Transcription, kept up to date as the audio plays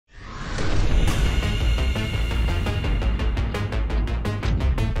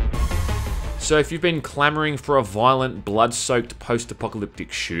So if you've been clamoring for a violent, blood-soaked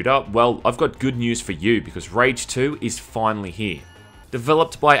post-apocalyptic shooter, well, I've got good news for you because Rage 2 is finally here.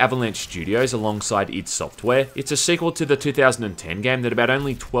 Developed by Avalanche Studios alongside id Software, it's a sequel to the 2010 game that about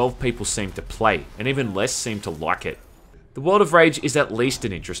only 12 people seem to play, and even less seem to like it. The world of Rage is at least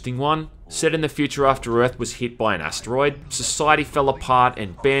an interesting one. Set in the future after Earth was hit by an asteroid, society fell apart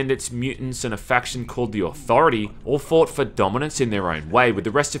and bandits, mutants and a faction called the Authority all fought for dominance in their own way, with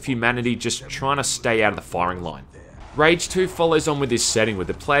the rest of humanity just trying to stay out of the firing line. Rage 2 follows on with this setting, with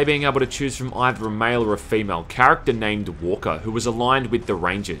the player being able to choose from either a male or a female character named Walker, who was aligned with the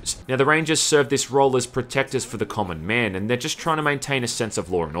Rangers. Now the Rangers serve this role as protectors for the common man, and they're just trying to maintain a sense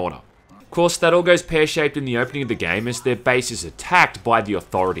of law and order. Of course, that all goes pear-shaped in the opening of the game as their base is attacked by the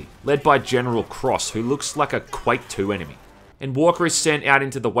Authority, led by General Cross, who looks like a Quake 2 enemy. And Walker is sent out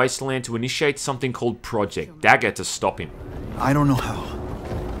into the wasteland to initiate something called Project Dagger to stop him. I don't know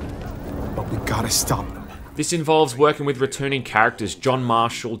how, but we gotta stop them. This involves working with returning characters John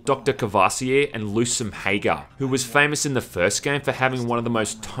Marshall, Dr. Cavassier, and Lusum Hagar, who was famous in the first game for having one of the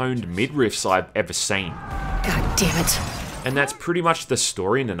most toned midriffs I've ever seen. God damn it. And that's pretty much the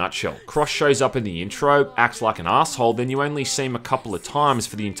story in a nutshell. Cross shows up in the intro, acts like an asshole, then you only see him a couple of times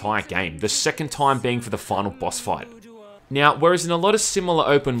for the entire game, the second time being for the final boss fight. Now, whereas in a lot of similar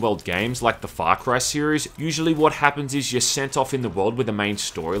open world games like the Far Cry series, usually what happens is you're sent off in the world with the main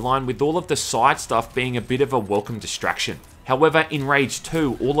storyline, with all of the side stuff being a bit of a welcome distraction. However, in Rage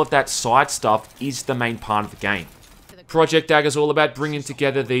 2, all of that side stuff is the main part of the game. Project Dagger is all about bringing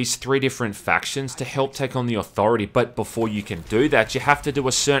together these 3 different factions to help take on the Authority, but before you can do that, you have to do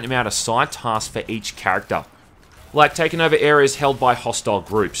a certain amount of side tasks for each character. Like taking over areas held by hostile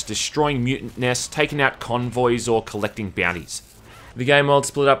groups, destroying mutant nests, taking out convoys, or collecting bounties. The game world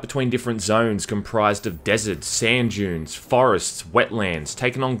split up between different zones comprised of deserts, sand dunes, forests, wetlands,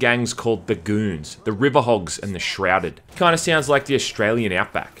 taking on gangs called the Goons, the River Hogs, and the Shrouded. Kinda sounds like the Australian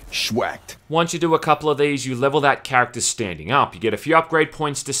Outback. Schwacked. Once you do a couple of these, you level that character standing up, you get a few upgrade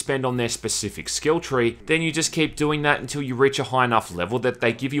points to spend on their specific skill tree, then you just keep doing that until you reach a high enough level that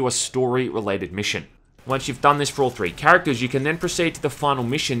they give you a story-related mission. Once you've done this for all 3 characters, you can then proceed to the final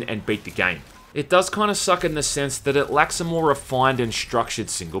mission and beat the game. It does kind of suck in the sense that it lacks a more refined and structured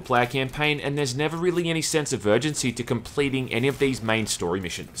single-player campaign, and there's never really any sense of urgency to completing any of these main story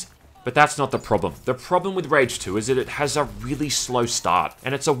missions. But that's not the problem. The problem with Rage 2 is that it has a really slow start,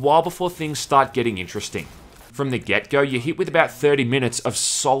 and it's a while before things start getting interesting. From the get-go, you're hit with about 30 minutes of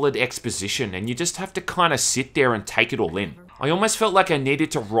solid exposition, and you just have to kind of sit there and take it all in. I almost felt like I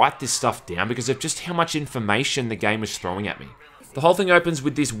needed to write this stuff down because of just how much information the game was throwing at me. The whole thing opens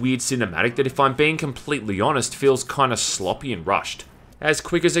with this weird cinematic that, if I'm being completely honest, feels kinda sloppy and rushed. As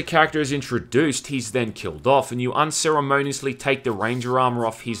quick as a character is introduced, he's then killed off, and you unceremoniously take the ranger armor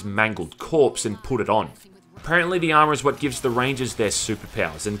off his mangled corpse and put it on. Apparently the armor is what gives the rangers their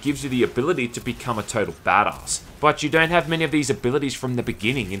superpowers and gives you the ability to become a total badass. But you don't have many of these abilities from the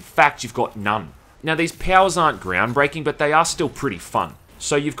beginning, in fact you've got none. Now these powers aren't groundbreaking, but they are still pretty fun.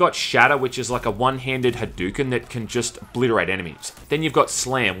 So you've got Shatter, which is like a one-handed Hadouken that can just obliterate enemies. Then you've got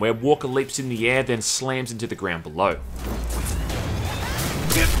Slam, where Walker leaps in the air, then slams into the ground below.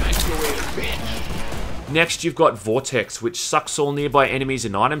 Next, you've got Vortex, which sucks all nearby enemies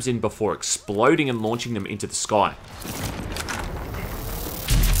and items in before exploding and launching them into the sky.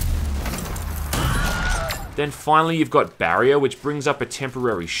 Then finally you've got Barrier, which brings up a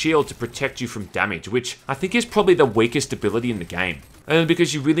temporary shield to protect you from damage, which I think is probably the weakest ability in the game. Only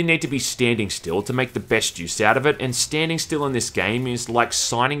because you really need to be standing still to make the best use out of it, and standing still in this game is like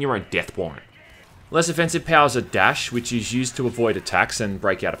signing your own death warrant. Less offensive powers are Dash, which is used to avoid attacks and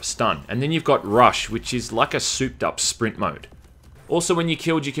break out of a stun. And then you've got Rush, which is like a souped up sprint mode. Also, when you're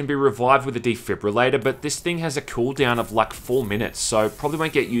killed, you can be revived with a defibrillator, but this thing has a cooldown of like 4 minutes, so probably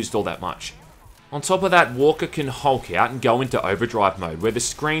won't get used all that much. On top of that, Walker can Hulk out and go into Overdrive mode, where the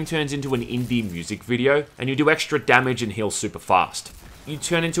screen turns into an indie music video, and you do extra damage and heal super fast. You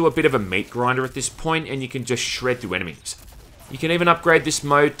turn into a bit of a meat grinder at this point, and you can just shred through enemies. You can even upgrade this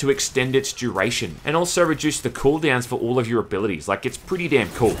mode to extend its duration, and also reduce the cooldowns for all of your abilities. Like, it's pretty damn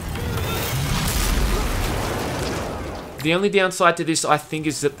cool. The only downside to this, I think,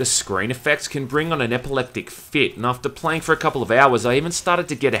 is that the screen effects can bring on an epileptic fit, and after playing for a couple of hours, I even started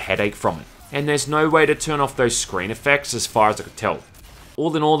to get a headache from it. And there's no way to turn off those screen effects as far as I could tell.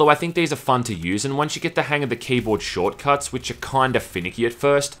 All in all though, I think these are fun to use, and once you get the hang of the keyboard shortcuts, which are kinda finicky at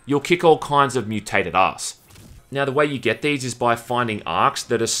first, you'll kick all kinds of mutated ass. Now the way you get these is by finding arcs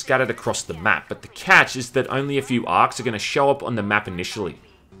that are scattered across the map, but the catch is that only a few arcs are going to show up on the map initially.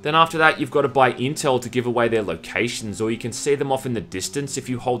 Then after that, you've got to buy intel to give away their locations, or you can see them off in the distance if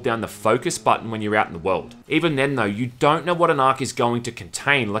you hold down the focus button when you're out in the world. Even then though, you don't know what an arc is going to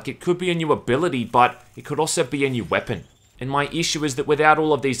contain. Like, it could be a new ability, but it could also be a new weapon. And my issue is that without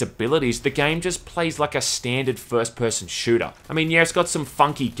all of these abilities, the game just plays like a standard first-person shooter. I mean, yeah, it's got some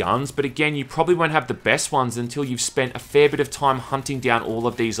funky guns, but again, you probably won't have the best ones until you've spent a fair bit of time hunting down all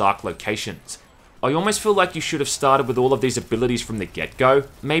of these arc locations. I almost feel like you should have started with all of these abilities from the get-go.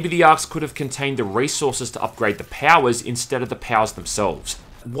 Maybe the arcs could have contained the resources to upgrade the powers instead of the powers themselves.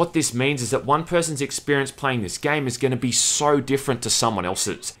 What this means is that one person's experience playing this game is going to be so different to someone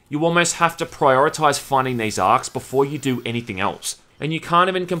else's. You almost have to prioritize finding these arcs before you do anything else. And you can't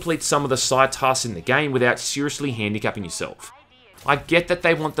even complete some of the side tasks in the game without seriously handicapping yourself. I get that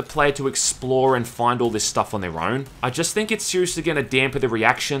they want the player to explore and find all this stuff on their own. I just think it's seriously going to dampen the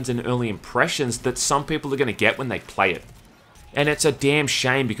reactions and early impressions that some people are going to get when they play it. And it's a damn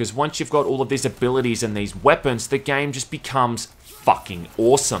shame because once you've got all of these abilities and these weapons, the game just becomes fucking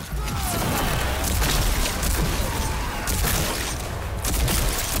awesome.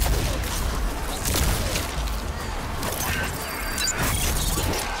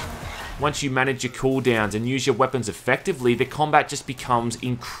 Once you manage your cooldowns and use your weapons effectively, the combat just becomes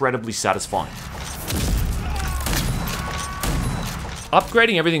incredibly satisfying.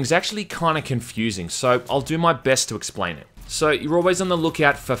 Upgrading everything is actually kind of confusing, so I'll do my best to explain it. So you're always on the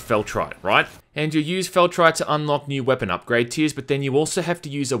lookout for Feltrite, right? And you use Feltrite to unlock new weapon upgrade tiers, but then you also have to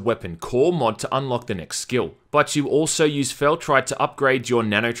use a weapon core mod to unlock the next skill. But you also use Feltrite to upgrade your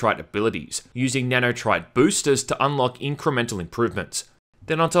Nanotrite abilities, using Nanotrite boosters to unlock incremental improvements.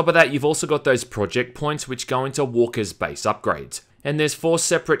 Then on top of that, you've also got those project points which go into Walker's base upgrades. And there's 4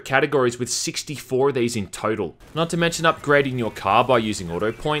 separate categories with 64 of these in total. Not to mention upgrading your car by using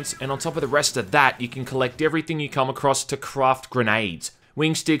auto points, and on top of the rest of that, you can collect everything you come across to craft grenades,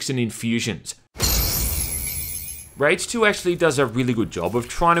 wingsticks and infusions. Rage 2 actually does a really good job of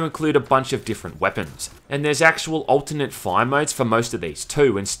trying to include a bunch of different weapons. And there's actual alternate fire modes for most of these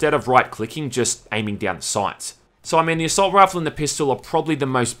too, instead of right clicking just aiming down the sights. So I mean, the assault rifle and the pistol are probably the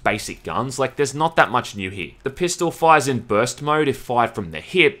most basic guns, like there's not that much new here. The pistol fires in burst mode if fired from the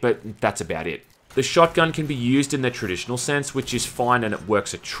hip, but that's about it. The shotgun can be used in the traditional sense, which is fine and it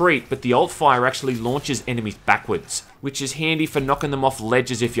works a treat, but the alt fire actually launches enemies backwards, which is handy for knocking them off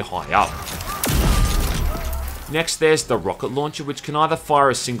ledges if you're high up. Next there's the rocket launcher, which can either fire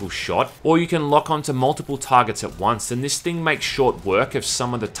a single shot, or you can lock onto multiple targets at once, and this thing makes short work of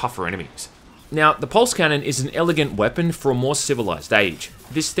some of the tougher enemies. Now, the pulse cannon is an elegant weapon for a more civilized age.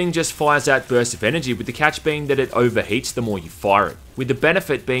 This thing just fires out bursts of energy, with the catch being that it overheats the more you fire it, with the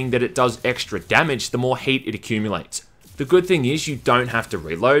benefit being that it does extra damage the more heat it accumulates. The good thing is you don't have to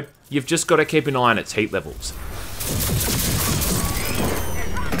reload, you've just got to keep an eye on its heat levels.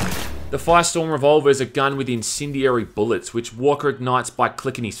 The Firestorm Revolver is a gun with incendiary bullets, which Walker ignites by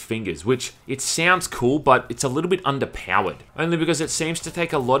clicking his fingers, which it sounds cool, but it's a little bit underpowered, only because it seems to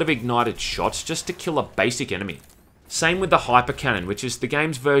take a lot of ignited shots just to kill a basic enemy. Same with the Hyper Cannon, which is the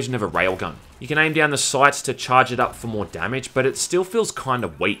game's version of a railgun. You can aim down the sights to charge it up for more damage, but it still feels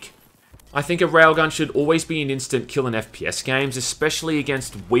kinda weak. I think a railgun should always be an instant kill in FPS games, especially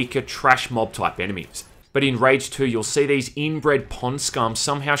against weaker trash mob type enemies. But in Rage 2, you'll see these inbred pond scum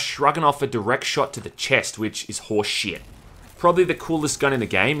somehow shrugging off a direct shot to the chest, which is horse shit. Probably the coolest gun in the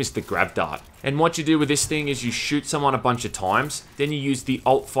game is the grab dart. And what you do with this thing is you shoot someone a bunch of times, then you use the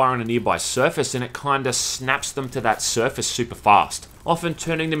alt fire on a nearby surface and it kinda snaps them to that surface super fast, often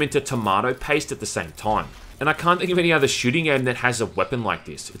turning them into tomato paste at the same time. And I can't think of any other shooting game that has a weapon like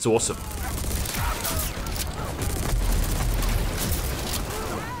this. It's awesome.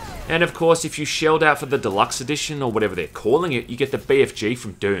 And of course, if you shelled out for the deluxe edition or whatever they're calling it, you get the BFG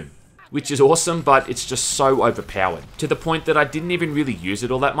from Doom, which is awesome, but it's just so overpowered, to the point that I didn't even really use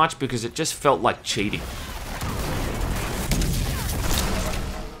it all that much because it just felt like cheating.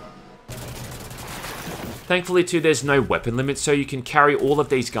 Thankfully too, there's no weapon limit, so you can carry all of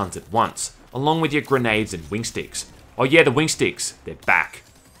these guns at once, along with your grenades and wingsticks. Oh yeah, the wingsticks, they're back.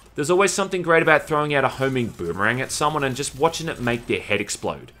 There's always something great about throwing out a homing boomerang at someone and just watching it make their head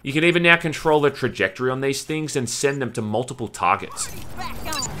explode. You can even now control the trajectory on these things and send them to multiple targets.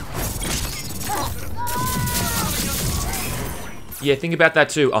 Yeah, think about that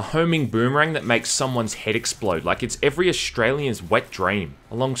too. A homing boomerang that makes someone's head explode, like it's every Australian's wet dream,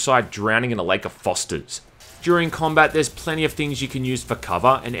 alongside drowning in a lake of Fosters. During combat, there's plenty of things you can use for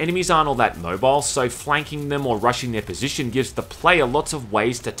cover, and enemies aren't all that mobile, so flanking them or rushing their position gives the player lots of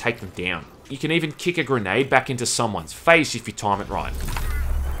ways to take them down. You can even kick a grenade back into someone's face if you time it right.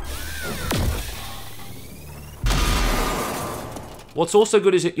 What's also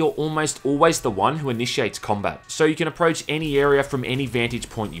good is that you're almost always the one who initiates combat, so you can approach any area from any vantage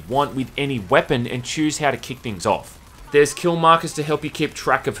point you want with any weapon and choose how to kick things off. There's kill markers to help you keep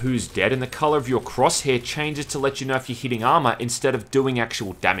track of who's dead, and the colour of your crosshair changes to let you know if you're hitting armour instead of doing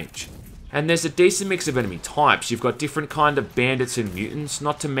actual damage. And there's a decent mix of enemy types. You've got different kind of bandits and mutants,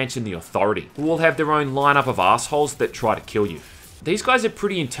 not to mention the Authority, who all have their own lineup of assholes that try to kill you. These guys are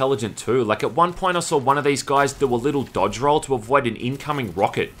pretty intelligent too. Like at one point I saw one of these guys do a little dodge roll to avoid an incoming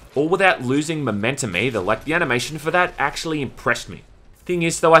rocket, all without losing momentum either. Like the animation for that actually impressed me. Thing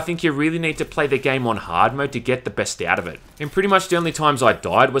is though, I think you really need to play the game on hard mode to get the best out of it. And pretty much the only times I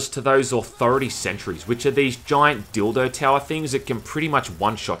died was to those Authority sentries, which are these giant dildo tower things that can pretty much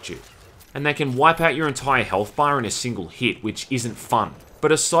one-shot you. And they can wipe out your entire health bar in a single hit, which isn't fun.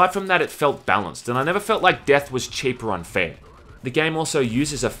 But aside from that, it felt balanced, and I never felt like death was cheap or unfair. The game also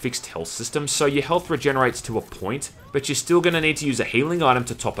uses a fixed health system, so your health regenerates to a point, but you're still going to need to use a healing item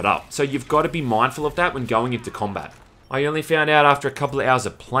to top it up, so you've got to be mindful of that when going into combat. I only found out after a couple of hours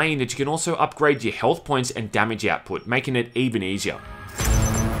of playing that you can also upgrade your health points and damage output, making it even easier.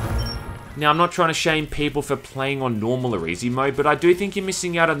 Now, I'm not trying to shame people for playing on normal or easy mode, but I do think you're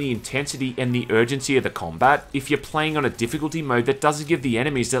missing out on the intensity and the urgency of the combat if you're playing on a difficulty mode that doesn't give the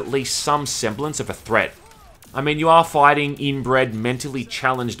enemies at least some semblance of a threat. I mean, you are fighting inbred, mentally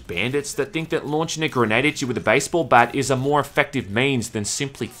challenged bandits that think that launching a grenade at you with a baseball bat is a more effective means than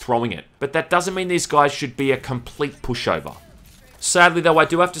simply throwing it, but that doesn't mean these guys should be a complete pushover. Sadly though, I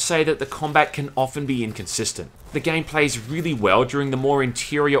do have to say that the combat can often be inconsistent. The game plays really well during the more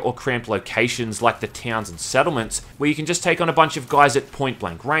interior or cramped locations like the towns and settlements, where you can just take on a bunch of guys at point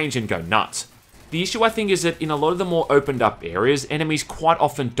blank range and go nuts. The issue I think is that in a lot of the more opened up areas, enemies quite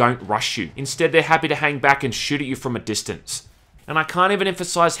often don't rush you. Instead, they're happy to hang back and shoot at you from a distance. And I can't even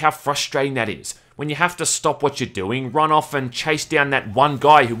emphasize how frustrating that is, when you have to stop what you're doing, run off and chase down that one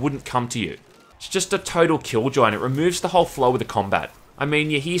guy who wouldn't come to you. It's just a total killjoy and it removes the whole flow of the combat. I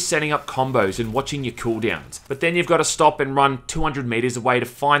mean, you're here setting up combos and watching your cooldowns, but then you've got to stop and run 200 meters away to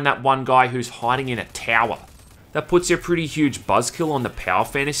find that one guy who's hiding in a tower. That puts a pretty huge buzzkill on the power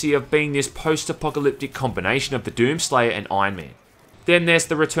fantasy of being this post-apocalyptic combination of the Doomslayer and Iron Man. Then there's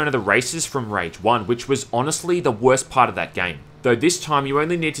the return of the races from Rage 1, which was honestly the worst part of that game. Though this time you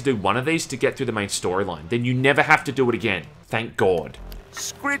only need to do one of these to get through the main storyline, then you never have to do it again. Thank God.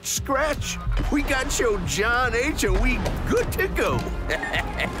 Scritch scratch, we got your John H and we good to go.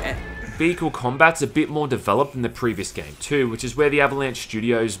 Vehicle combat's a bit more developed than the previous game too, which is where the Avalanche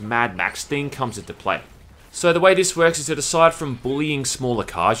Studios Mad Max thing comes into play. So the way this works is that aside from bullying smaller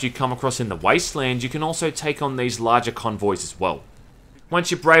cars you come across in the wasteland, you can also take on these larger convoys as well.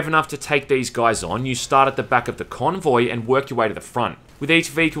 Once you're brave enough to take these guys on, you start at the back of the convoy and work your way to the front, with each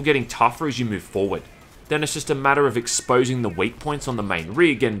vehicle getting tougher as you move forward. Then it's just a matter of exposing the weak points on the main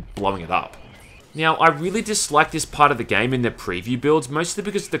rig and blowing it up. Now, I really dislike this part of the game in the preview builds, mostly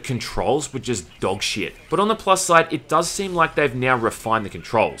because the controls were just dog shit. But on the plus side, it does seem like they've now refined the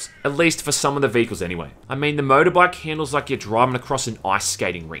controls, at least for some of the vehicles anyway. I mean, the motorbike handles like you're driving across an ice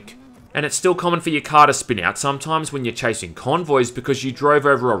skating rink. And it's still common for your car to spin out sometimes when you're chasing convoys because you drove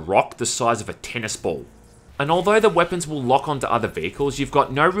over a rock the size of a tennis ball. And although the weapons will lock onto other vehicles, you've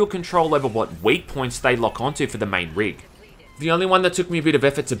got no real control over what weak points they lock onto for the main rig. The only one that took me a bit of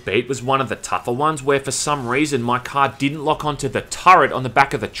effort to beat was one of the tougher ones where for some reason my car didn't lock onto the turret on the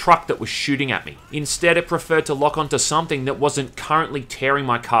back of the truck that was shooting at me. Instead it preferred to lock onto something that wasn't currently tearing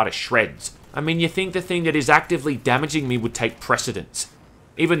my car to shreds. I mean, you think the thing that is actively damaging me would take precedence.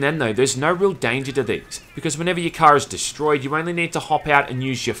 Even then though, there's no real danger to these, because whenever your car is destroyed you only need to hop out and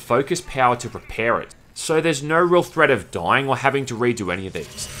use your focus power to repair it. So there's no real threat of dying or having to redo any of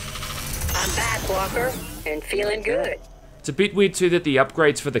these. I'm back, Walker, and feeling good. It's a bit weird too that the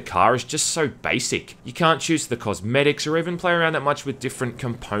upgrades for the car is just so basic. You can't choose the cosmetics or even play around that much with different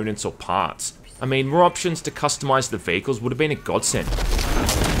components or parts. I mean, more options to customize the vehicles would have been a godsend.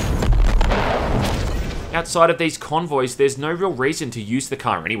 Outside of these convoys, there's no real reason to use the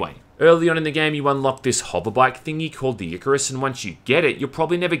car anyway. Early on in the game, you unlock this hoverbike thingy called the Icarus, and once you get it, you'll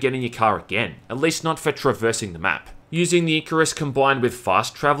probably never get in your car again, at least not for traversing the map. Using the Icarus combined with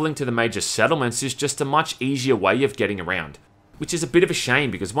fast traveling to the major settlements is just a much easier way of getting around. Which is a bit of a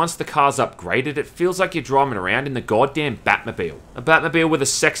shame because once the car's upgraded, it feels like you're driving around in the goddamn Batmobile. A Batmobile with a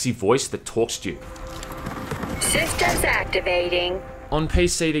sexy voice that talks to you. Systems activating. On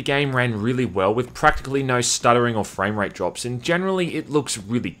PC, the game ran really well with practically no stuttering or frame rate drops, and generally it looks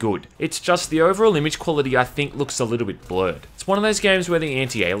really good. It's just the overall image quality I think looks a little bit blurred. It's one of those games where the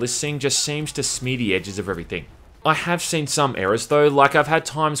anti-aliasing just seems to smear the edges of everything. I have seen some errors though, like I've had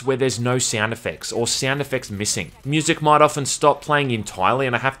times where there's no sound effects or sound effects missing. Music might often stop playing entirely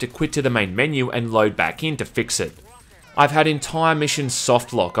and I have to quit to the main menu and load back in to fix it. I've had entire missions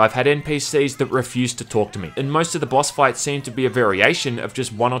soft lock, I've had NPCs that refuse to talk to me, and most of the boss fights seem to be a variation of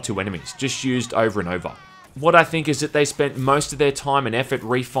just 1 or 2 enemies, just used over and over. What I think is that they spent most of their time and effort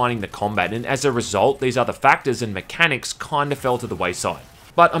refining the combat, and as a result, these other factors and mechanics kinda fell to the wayside.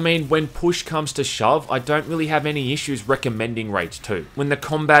 But I mean, when push comes to shove, I don't really have any issues recommending Rage 2. When the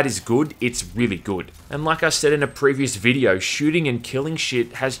combat is good, it's really good. And like I said in a previous video, shooting and killing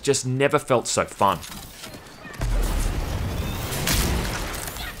shit has just never felt so fun.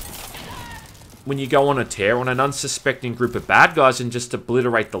 When you go on a tear on an unsuspecting group of bad guys and just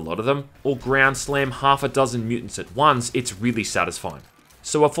obliterate the lot of them, or ground slam half a dozen mutants at once, it's really satisfying.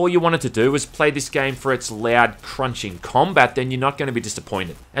 So if all you wanted to do was play this game for its loud, crunching combat, then you're not going to be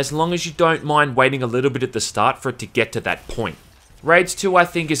disappointed. As long as you don't mind waiting a little bit at the start for it to get to that point. Rage 2 I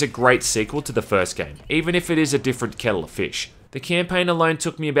think is a great sequel to the first game, even if it is a different kettle of fish. The campaign alone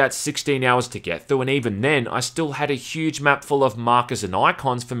took me about 16 hours to get through, and even then, I still had a huge map full of markers and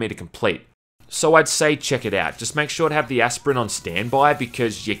icons for me to complete. So I'd say check it out, just make sure to have the aspirin on standby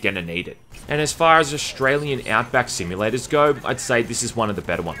because you're gonna need it. And as far as Australian Outback simulators go, I'd say this is one of the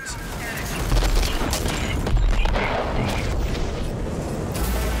better ones.